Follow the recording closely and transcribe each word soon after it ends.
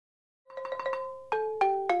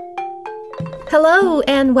Hello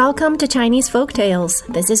and welcome to Chinese Folktales.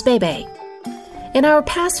 This is Beibei. In our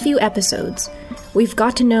past few episodes, we've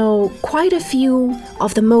got to know quite a few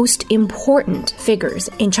of the most important figures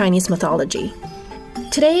in Chinese mythology.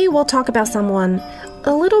 Today we'll talk about someone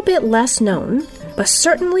a little bit less known, but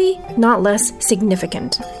certainly not less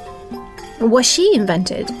significant. What she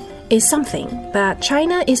invented is something that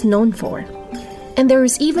China is known for. And there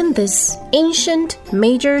is even this ancient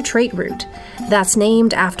major trade route that's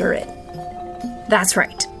named after it. That's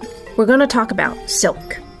right. We're going to talk about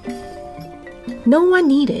silk. No one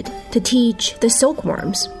needed to teach the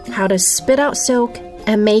silkworms how to spit out silk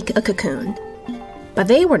and make a cocoon. But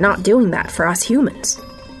they were not doing that for us humans.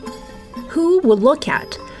 Who would look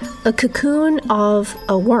at a cocoon of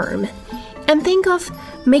a worm and think of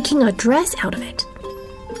making a dress out of it?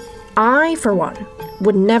 I, for one,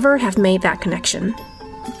 would never have made that connection.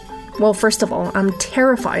 Well, first of all, I'm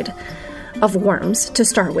terrified of worms to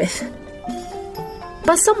start with.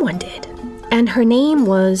 But someone did, and her name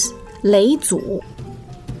was Lei Zu.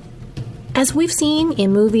 As we've seen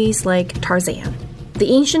in movies like Tarzan,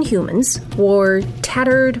 the ancient humans wore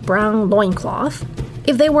tattered brown loincloth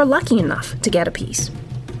if they were lucky enough to get a piece.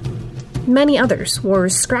 Many others wore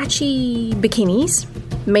scratchy bikinis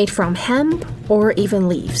made from hemp or even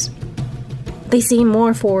leaves. They seem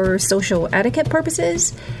more for social etiquette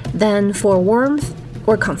purposes than for warmth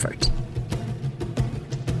or comfort.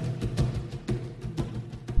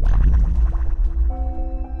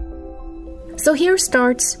 So here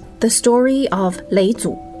starts the story of Lei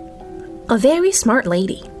Zu, a very smart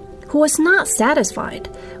lady who was not satisfied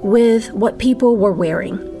with what people were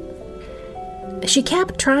wearing. She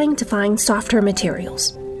kept trying to find softer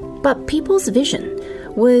materials, but people's vision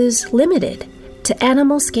was limited to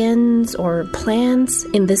animal skins or plants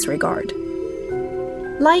in this regard.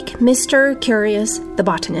 Like Mr. Curious the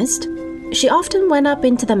botanist, she often went up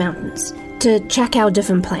into the mountains to check out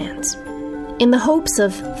different plants, in the hopes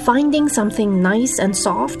of finding something nice and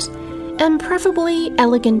soft, and preferably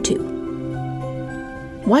elegant too.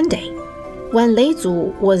 One day, when Lei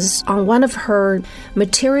Zu was on one of her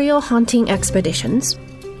material hunting expeditions,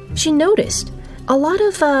 she noticed a lot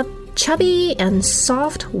of chubby and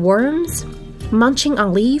soft worms munching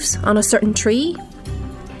on leaves on a certain tree.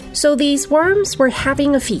 So these worms were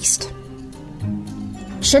having a feast.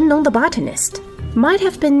 Shen-nong the botanist might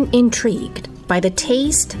have been intrigued by the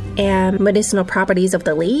taste and medicinal properties of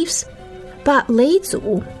the leaves, but Lei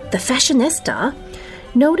Zu, the fashionista,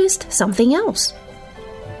 noticed something else.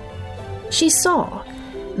 She saw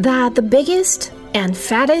that the biggest and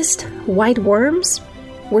fattest white worms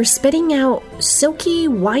were spitting out silky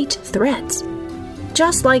white threads,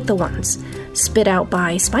 just like the ones spit out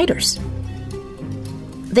by spiders.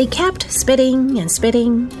 They kept spitting and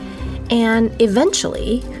spitting, and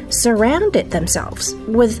eventually surrounded themselves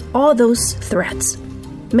with all those threads,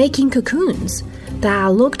 making cocoons that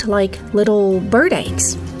looked like little bird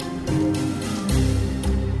eggs.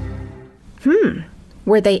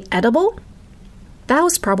 Were they edible? That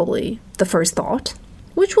was probably the first thought,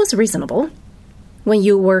 which was reasonable when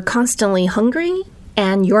you were constantly hungry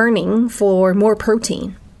and yearning for more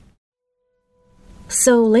protein.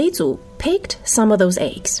 So Lei Zu picked some of those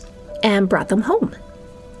eggs and brought them home.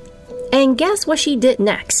 And guess what she did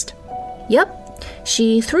next? Yep,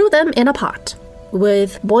 she threw them in a pot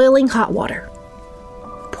with boiling hot water.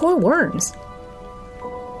 Poor worms.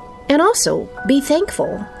 And also, be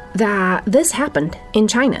thankful that this happened in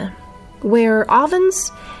China, where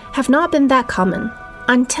ovens have not been that common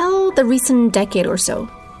until the recent decade or so.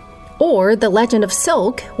 Or the legend of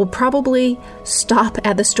silk will probably stop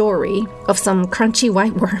at the story of some crunchy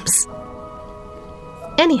white worms.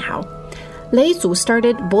 Anyhow, Lei Zu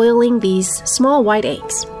started boiling these small white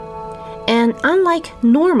eggs. And unlike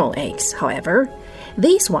normal eggs, however,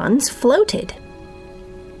 these ones floated.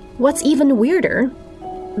 What's even weirder,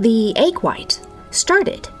 the egg white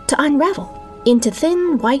started to unravel into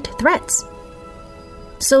thin white threads.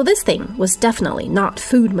 So this thing was definitely not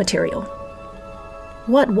food material.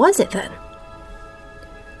 What was it then?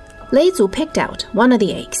 Lei Zu picked out one of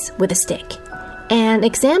the eggs with a stick and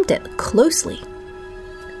examined it closely.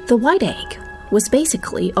 The white egg was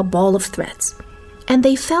basically a ball of threads, and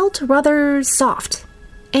they felt rather soft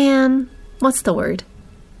and, what's the word?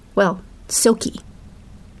 Well, silky.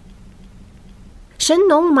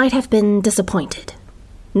 Shen-nong might have been disappointed.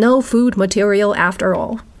 No food material after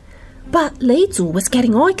all. But Lei Zu was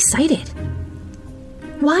getting all excited.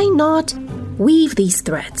 Why not weave these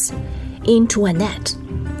threads into a net,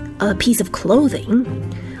 a piece of clothing,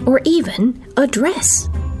 or even a dress?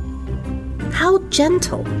 How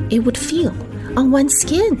gentle it would feel on one's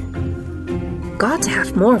skin. Got to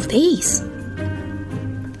have more of these.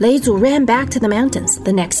 Lei Zu ran back to the mountains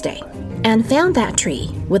the next day and found that tree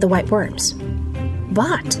with the white worms.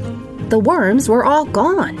 But the worms were all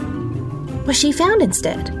gone. What she found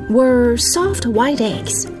instead were soft white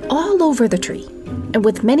eggs all over the tree, and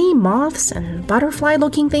with many moths and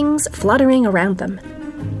butterfly-looking things fluttering around them.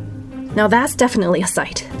 Now that's definitely a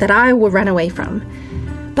sight that I would run away from.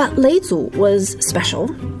 But Lei Zu was special.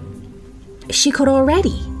 She could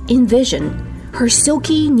already envision her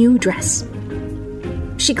silky new dress.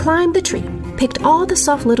 She climbed the tree, picked all the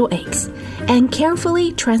soft little eggs, and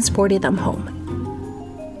carefully transported them home.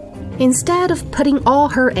 Instead of putting all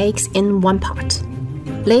her eggs in one pot,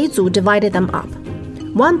 Lei Zu divided them up.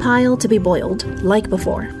 One pile to be boiled, like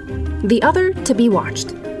before. The other to be watched,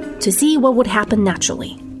 to see what would happen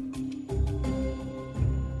naturally.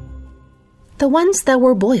 The ones that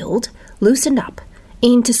were boiled loosened up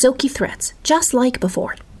into silky threads, just like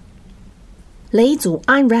before. Lei Zu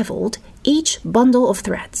unraveled each bundle of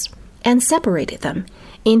threads and separated them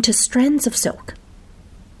into strands of silk.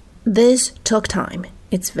 This took time.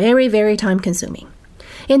 It's very, very time-consuming.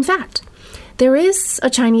 In fact, there is a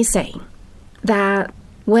Chinese saying that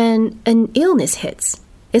when an illness hits,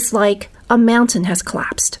 it's like a mountain has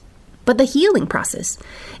collapsed. But the healing process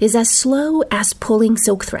is as slow as pulling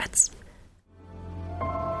silk threads.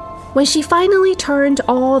 When she finally turned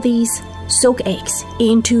all these silk eggs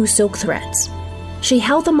into silk threads, she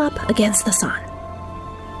held them up against the sun.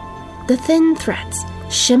 The thin threads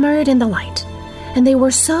shimmered in the light, and they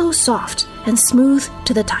were so soft and smooth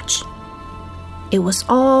to the touch. It was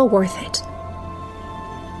all worth it.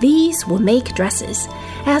 These will make dresses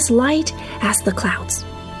as light as the clouds.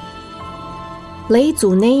 Lei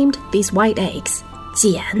Zu named these white eggs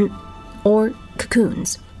jian, or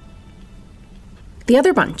cocoons. The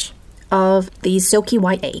other bunch of these silky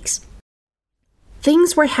white eggs.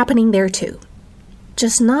 Things were happening there too,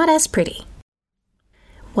 just not as pretty.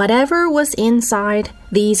 Whatever was inside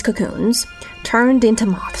these cocoons turned into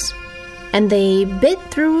moths, and they bit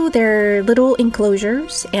through their little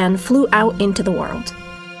enclosures and flew out into the world.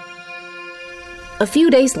 A few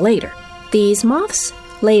days later, these moths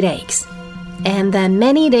laid eggs, and then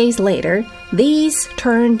many days later, these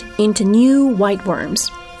turned into new white worms.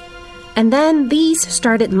 And then these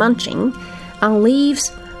started munching on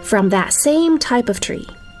leaves from that same type of tree,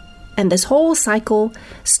 and this whole cycle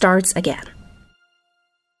starts again.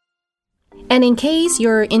 And in case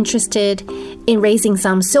you're interested in raising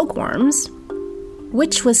some silkworms,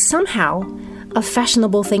 which was somehow a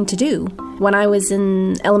fashionable thing to do when I was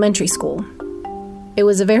in elementary school, it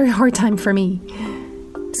was a very hard time for me,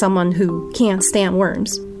 someone who can't stand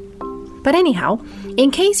worms. But anyhow,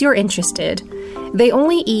 in case you're interested, they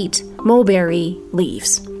only eat mulberry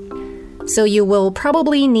leaves. So you will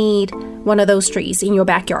probably need one of those trees in your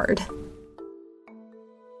backyard.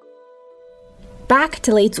 Back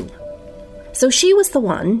to Lei Zu. So she was the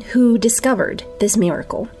one who discovered this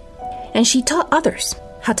miracle. And she taught others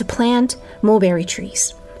how to plant mulberry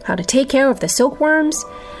trees, how to take care of the silkworms,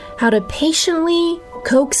 how to patiently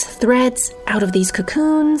coax threads out of these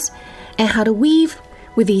cocoons, and how to weave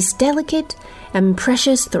with these delicate and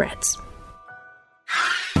precious threads.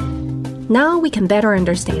 Now we can better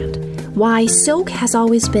understand why silk has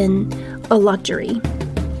always been a luxury,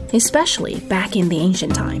 especially back in the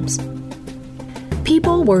ancient times.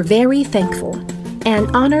 People were very thankful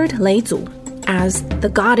and honored Lei Zu as the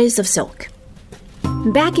goddess of silk.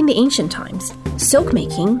 Back in the ancient times, silk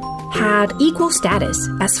making had equal status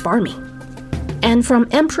as farming. And from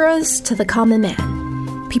emperors to the common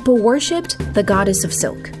man, people worshipped the goddess of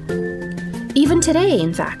silk. Even today,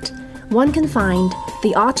 in fact, one can find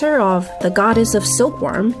the altar of the goddess of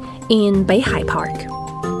silkworm in Beihai Park,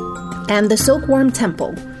 and the silkworm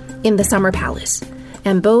temple in the Summer Palace,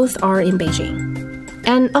 and both are in Beijing.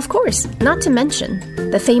 And of course, not to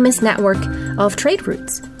mention the famous network of trade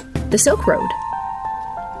routes, the Silk Road.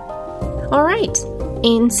 All right,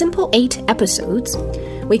 in simple 8 episodes,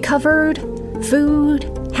 we covered food,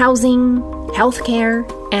 housing, healthcare,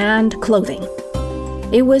 and clothing.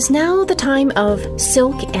 It was now the time of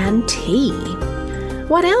silk and tea.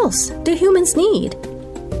 What else do humans need?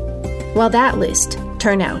 Well, that list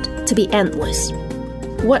turned out to be endless.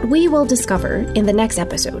 What we will discover in the next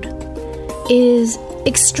episode is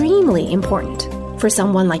extremely important for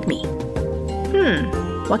someone like me.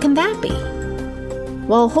 What can that be?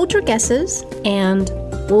 Well, hold your guesses, and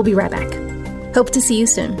we'll be right back. Hope to see you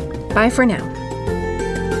soon. Bye for now.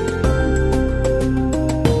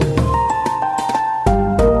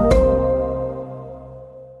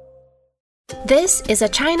 This is a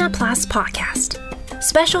China Plus podcast.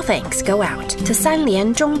 Special thanks go out to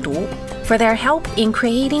Sanlian Zhongdu for their help in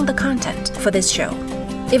creating the content for this show.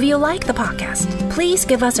 If you like the podcast, please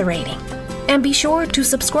give us a rating. And be sure to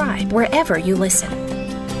subscribe wherever you listen.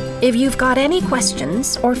 If you've got any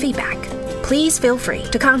questions or feedback, please feel free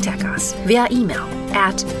to contact us via email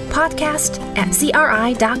at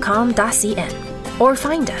podcast@cri.com.cn or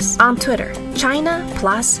find us on Twitter, China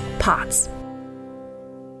Plus Pods.